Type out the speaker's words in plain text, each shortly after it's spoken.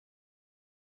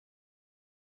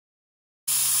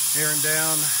Airing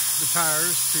down the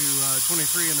tires to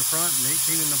 23 in the front and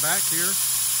 18 in the back here.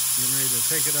 Getting ready to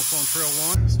take it up on trail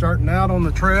 1. Starting out on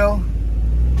the trail.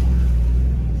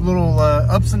 A little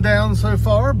ups and downs so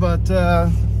far, but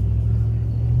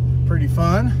pretty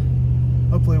fun.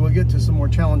 Hopefully we'll get to some more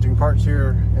challenging parts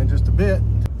here in just a bit.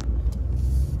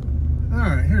 All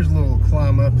right, here's a little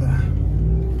climb up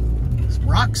some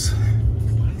rocks.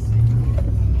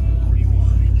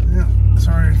 Yeah,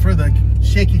 sorry for the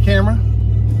shaky camera.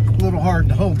 A little hard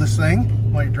to hold this thing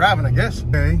while you're driving, I guess.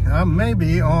 Okay, I may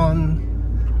be on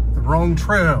the wrong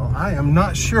trail. I am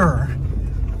not sure,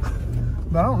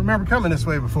 but I don't remember coming this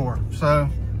way before. So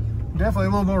definitely a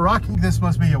little more rocky. This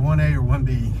must be a 1A or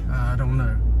 1B. I don't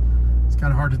know. It's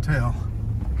kind of hard to tell.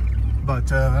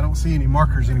 But I don't see any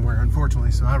markers anywhere,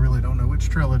 unfortunately, so I really don't know which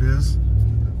trail it is.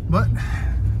 But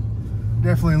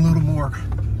definitely a little more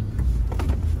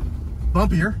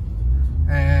bumpier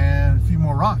and a few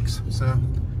more rocks. So,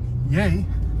 yay.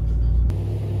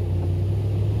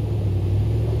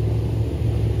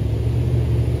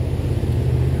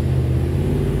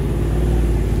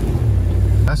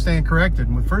 I stand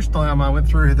corrected. The first time I went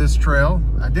through this trail,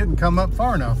 I didn't come up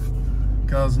far enough.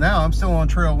 Because now I'm still on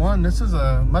trail 1. This is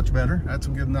much better. Had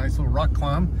some good, nice little rock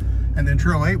climb. And then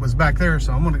trail 8 was back there,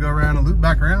 so I'm gonna go around and loop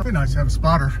back around. It'd be nice to have a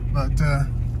spotter, but I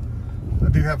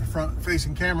do have a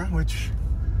front-facing camera, which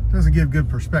doesn't give good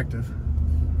perspective.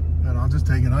 But I'll just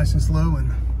take it nice and slow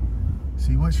and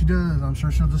see what she does. I'm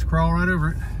sure she'll just crawl right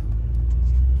over it.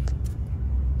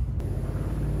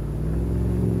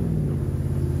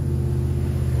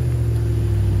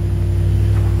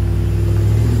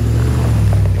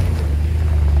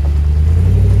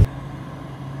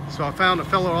 So I found a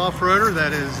fellow off-roader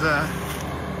that is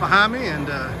behind me and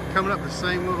coming up the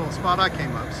same little spot I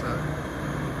came up, so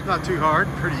not too hard,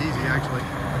 pretty easy actually.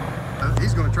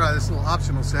 He's going to try this little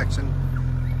optional section.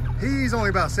 He's only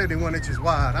about 71 inches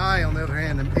wide. I, on the other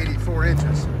hand, am 84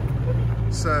 inches.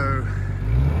 So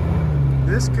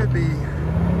this could be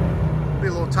a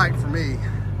little tight for me.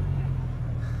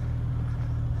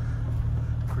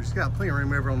 Of course, he's got plenty of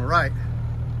room over on the right.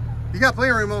 You got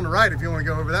plenty of room on the right if you want to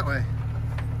go over that way.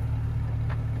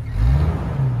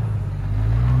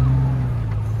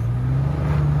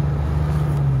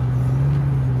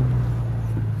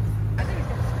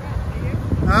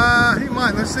 He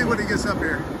might. Let's see what he gets up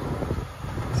here.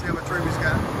 See how much room he's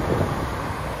got.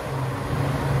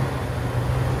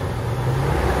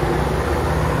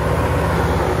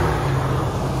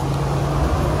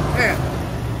 Yeah,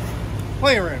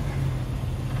 plenty of room.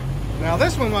 Now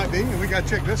this one might be, and we got to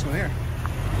check this one here.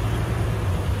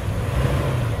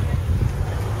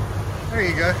 There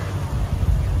you go.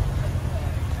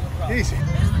 Easy.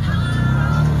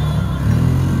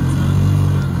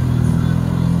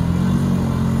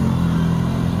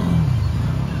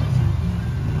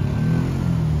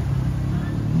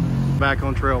 Back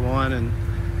on trail 1 and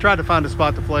tried to find a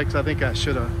spot to flex. I think I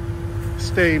should have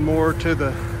stayed more to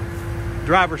the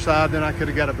driver's side, then I could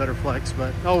have got a better flex,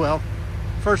 but oh well.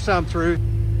 First time through.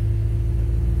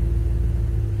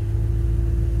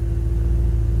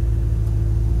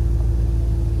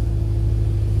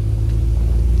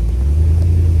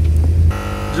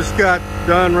 Just got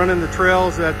done running the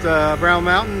trails at Brown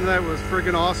Mountain. That was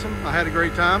freaking awesome. I had a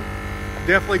great time.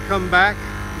 Definitely come back.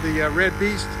 The Red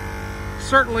Beast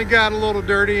certainly got a little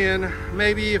dirty and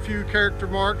maybe a few character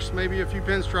marks, maybe a few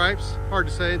pinstripes. Hard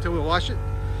to say until we wash it,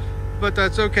 but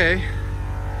that's okay.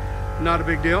 Not a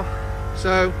big deal.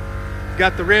 So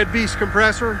got the Red Beast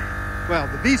compressor, well,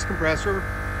 the Beast compressor,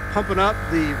 pumping up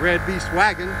the Red Beast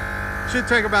Wagon. Should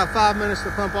take about 5 minutes to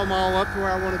pump them all up to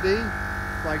where I want to be.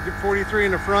 Like 43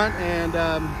 in the front and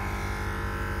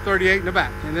 38 in the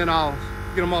back. And then I'll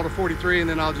get them all to 43 and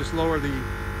then I'll just lower the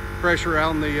pressure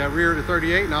out in the rear to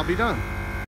 38 and I'll be done.